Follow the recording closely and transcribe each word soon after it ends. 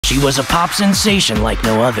She was a pop sensation like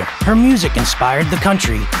no other. Her music inspired the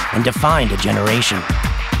country and defined a generation.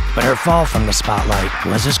 But her fall from the spotlight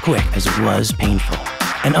was as quick as it was painful.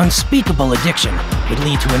 An unspeakable addiction would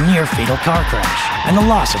lead to a near-fatal car crash and the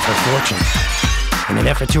loss of her fortune. In an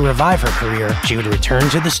effort to revive her career, she would return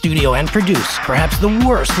to the studio and produce perhaps the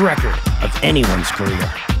worst record of anyone's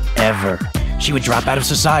career ever. She would drop out of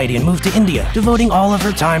society and move to India, devoting all of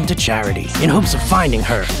her time to charity in hopes of finding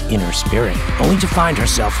her inner spirit, only to find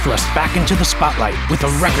herself thrust back into the spotlight with a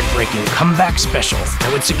record-breaking comeback special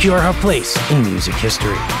that would secure her place in music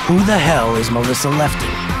history. Who the hell is Melissa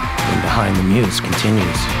Lefton? When Behind the Muse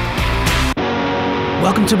continues.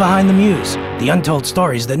 Welcome to Behind the Muse, the untold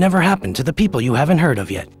stories that never happened to the people you haven't heard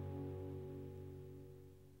of yet.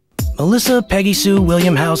 Melissa Peggy Sue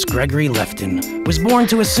William House Gregory Lefton was born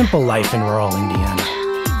to a simple life in rural Indiana.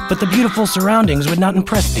 But the beautiful surroundings would not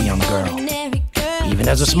impress the young girl. Even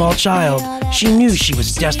as a small child, she knew she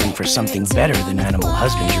was destined for something better than animal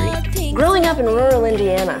husbandry. Growing up in rural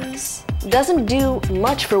Indiana doesn't do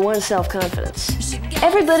much for one's self-confidence.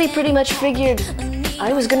 Everybody pretty much figured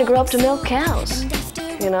I was gonna grow up to milk cows.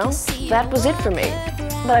 You know, that was it for me.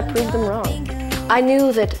 But I proved them wrong. I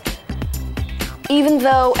knew that even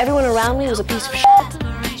though everyone around me was a piece of shit,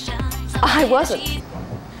 I wasn't.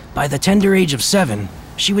 By the tender age of 7,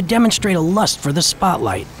 she would demonstrate a lust for the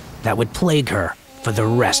spotlight that would plague her for the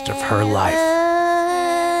rest of her life.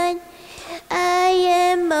 I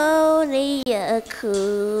am only a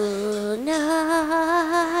cool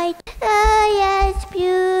night, yes,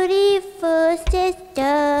 beautiful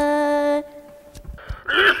sister.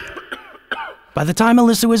 By the time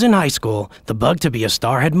Melissa was in high school, the bug to be a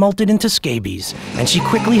star had molted into scabies, and she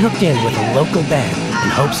quickly hooked in with a local band in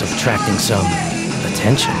hopes of attracting some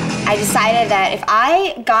attention. I decided that if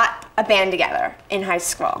I got a band together in high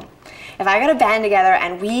school, if I got a band together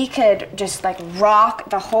and we could just like rock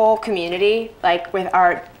the whole community, like with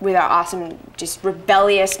our awesome, just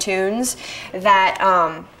rebellious tunes, that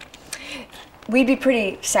we'd be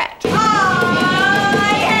pretty set.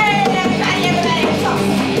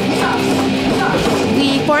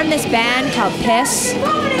 We formed this band called Piss.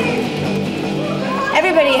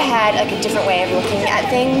 Everybody had like a different way of looking at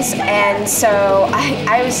things, and so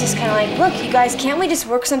I was just kind of like, look, you guys, can't we just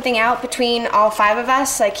work something out between all 5 of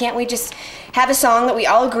us? Like, can't we just have a song that we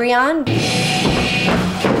all agree on?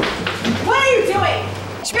 What are you doing?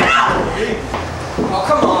 Get out! Oh,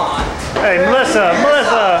 come on. Hey, Melissa!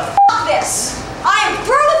 F this! I am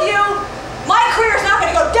through with you! My career's not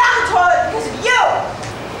gonna go down the toilet because of you!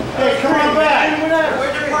 Hey, come on back!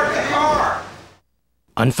 Where'd you park the car?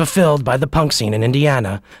 Unfulfilled by the punk scene in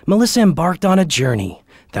Indiana, Melissa embarked on a journey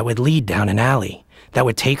that would lead down an alley, that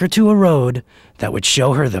would take her to a road, that would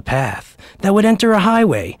show her the path, that would enter a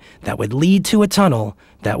highway, that would lead to a tunnel,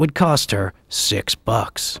 that would cost her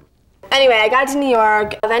 $6. Anyway, I got to New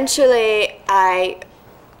York. Eventually, I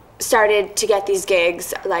started to get these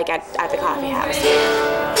gigs, like at the coffee house.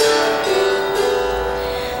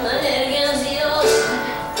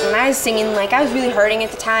 When I was singing, like, I was really hurting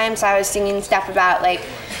at the time, so I was singing stuff about, like,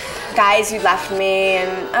 guys who left me,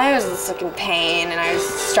 and I was just, like, in pain, and I was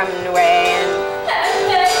strumming away, and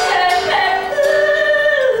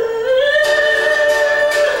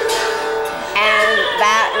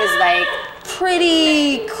that was, like,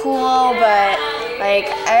 pretty cool, but, like,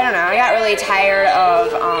 I don't know, I got really tired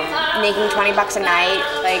of making $20 a night,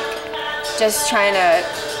 like, just trying to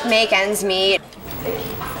make ends meet.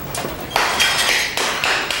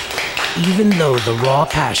 Even though the raw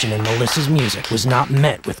passion in Melissa's music was not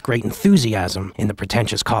met with great enthusiasm in the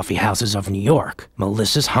pretentious coffee houses of New York,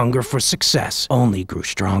 Melissa's hunger for success only grew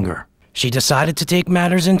stronger. She decided to take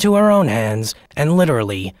matters into her own hands and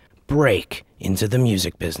literally break into the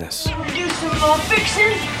music business. Do some more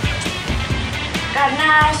fixing. Got a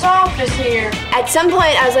nice office here. At some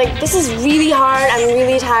point, I was like, this is really hard, I'm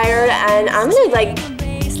really tired, and I'm gonna, like,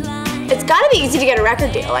 it's gotta be easy to get a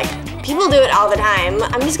record deal. Like, people do it all the time.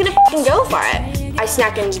 I'm just gonna fucking go for it. I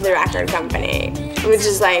snuck into the record company, which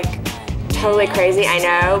is like totally crazy, I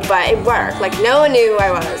know, but it worked. Like, no one knew who I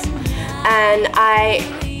was. And I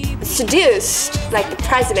seduced, like, the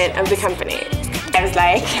president of the company. I was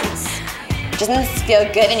like, doesn't this feel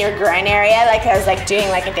good in your groin area? Like, I was like doing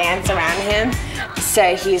like a dance around him.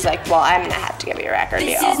 So he's like, well, I'm gonna have to give you a record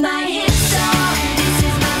deal. This is my hit song. This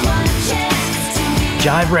is my one chance to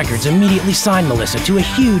Jive Records immediately signed Melissa to a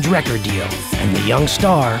huge record deal, and the young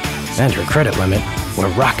star and her credit limit were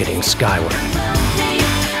rocketing skyward.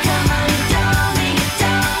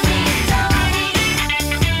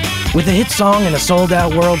 With a hit song and a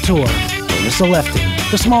sold-out world tour, Melissa Lefton,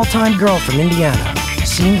 the small-time girl from Indiana,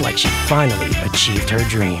 seemed like she finally achieved her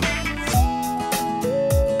dream.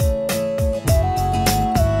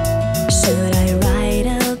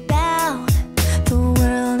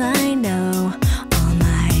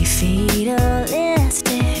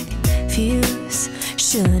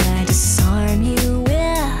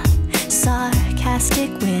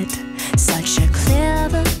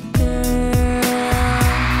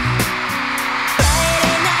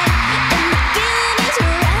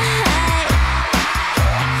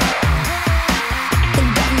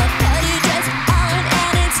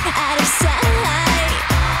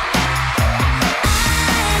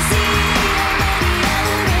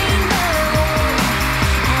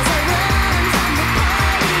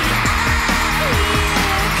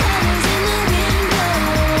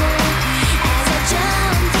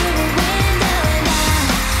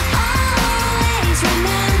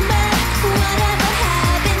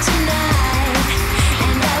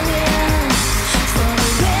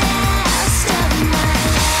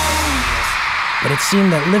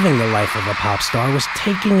 seemed that living the life of a pop star was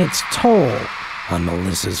taking its toll on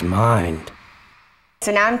Melissa's mind.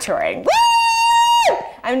 So now I'm touring. Woo!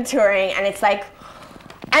 I'm touring, and it's like,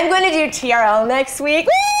 I'm going to do TRL next week.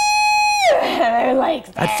 Woo! And they're like,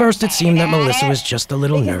 At first, it seemed that Melissa was just a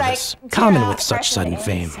little Because, nervous, like, common TRL with such sudden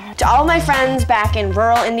fame. To all my friends back in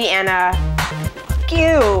rural Indiana, fuck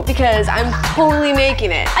you, because I'm totally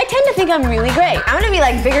making it. I tend to think I'm really great. I'm gonna be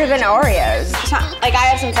like bigger than Oreos. Like I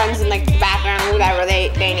have some friends in like the background, whatever, they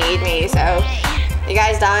need me, so you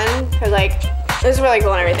guys done? Cause like, this is really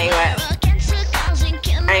cool and everything, but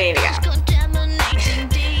I need to go.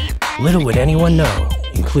 Little would anyone know,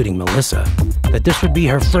 including Melissa, that this would be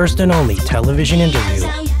her first and only television interview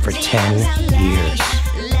for 10 years.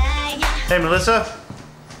 Hey, Melissa.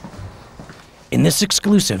 In this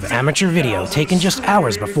exclusive amateur video taken just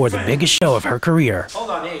hours before the biggest show of her career,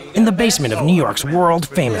 in the basement of New York's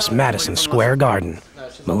world-famous Madison Square Garden,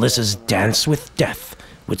 Melissa's dance with death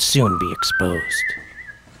would soon be exposed.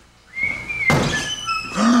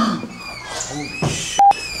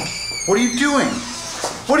 What are you doing?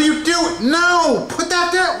 What are you doing? No! Put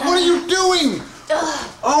that down! What are you doing?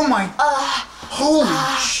 Oh my... Holy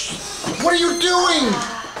shit! What are you doing?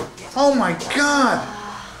 Oh my god!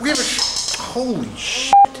 We have a... Holy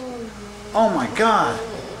shit! Oh my god!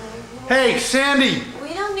 Hey, Sandy!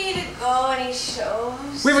 We don't need to go any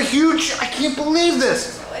shows. We have a huge... I can't believe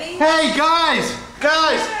this! Hey, guys!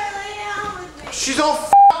 Guys! She's all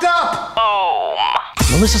f***ed up!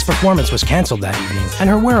 Melissa's performance was canceled that evening, and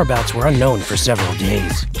her whereabouts were unknown for several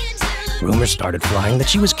days. Rumors started flying that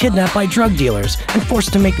she was kidnapped by drug dealers and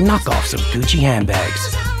forced to make knockoffs of Gucci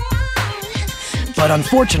handbags. But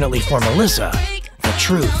unfortunately for Melissa, the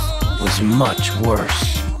truth was much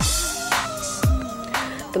worse.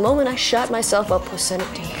 The moment I shot myself up with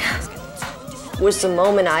sanity was the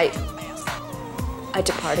moment I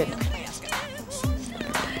departed.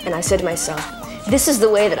 And I said to myself, this is the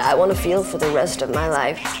way that I want to feel for the rest of my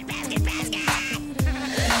life.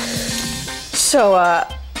 So,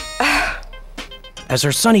 As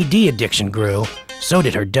her Sunny D addiction grew, so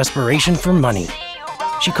did her desperation for money.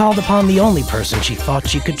 She called upon the only person she thought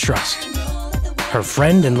she could trust, her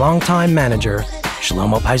friend and longtime manager,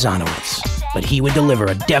 Shlomo Paisanowitz. But he would deliver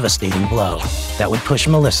a devastating blow that would push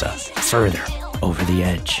Melissa further over the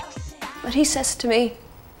edge. but he says to me,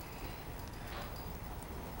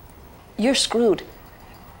 you're screwed.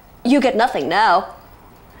 You get nothing now.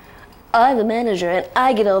 I'm the manager and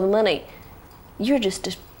I get all the money. You're just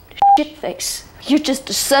a shitface. You're just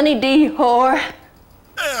a Sunny D whore.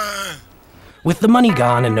 With the money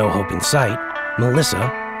gone and no hope in sight,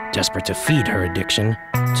 Melissa, desperate to feed her addiction,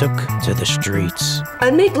 took to the streets.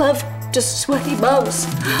 I make love to sweaty bums.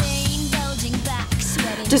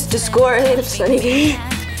 Just to score a hit of Sunny D.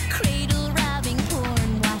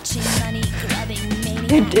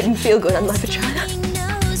 It didn't feel good on my vagina.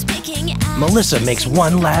 Melissa makes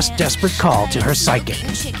one last desperate call to her psychic,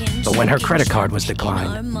 but when her credit card was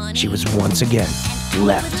declined, she was once again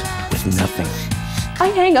left with nothing. I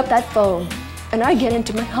hang up that phone and I get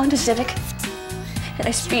into my Honda Civic and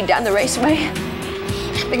I speed down the raceway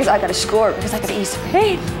because I gotta score, because I gotta ease the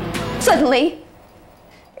pain. Suddenly,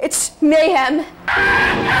 it's mayhem.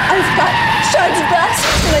 I've got shards of glass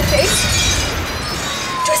in my face,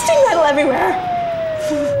 twisting metal everywhere.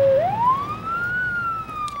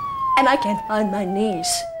 And I can't find my knees.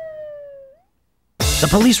 The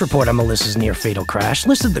police report on Melissa's near-fatal crash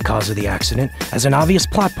listed the cause of the accident as an obvious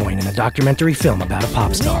plot point in a documentary film about a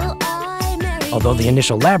pop star. Although the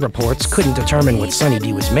initial lab reports couldn't determine what Sunny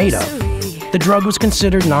D was made of, the drug was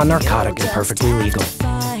considered non-narcotic and perfectly legal.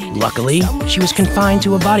 Luckily, she was confined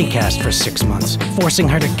to a body cast for 6 months, forcing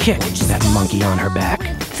her to kick that monkey on her back.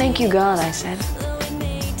 Thank you, God, I said.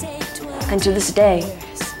 And to this day,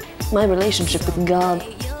 my relationship with God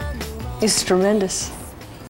is tremendous.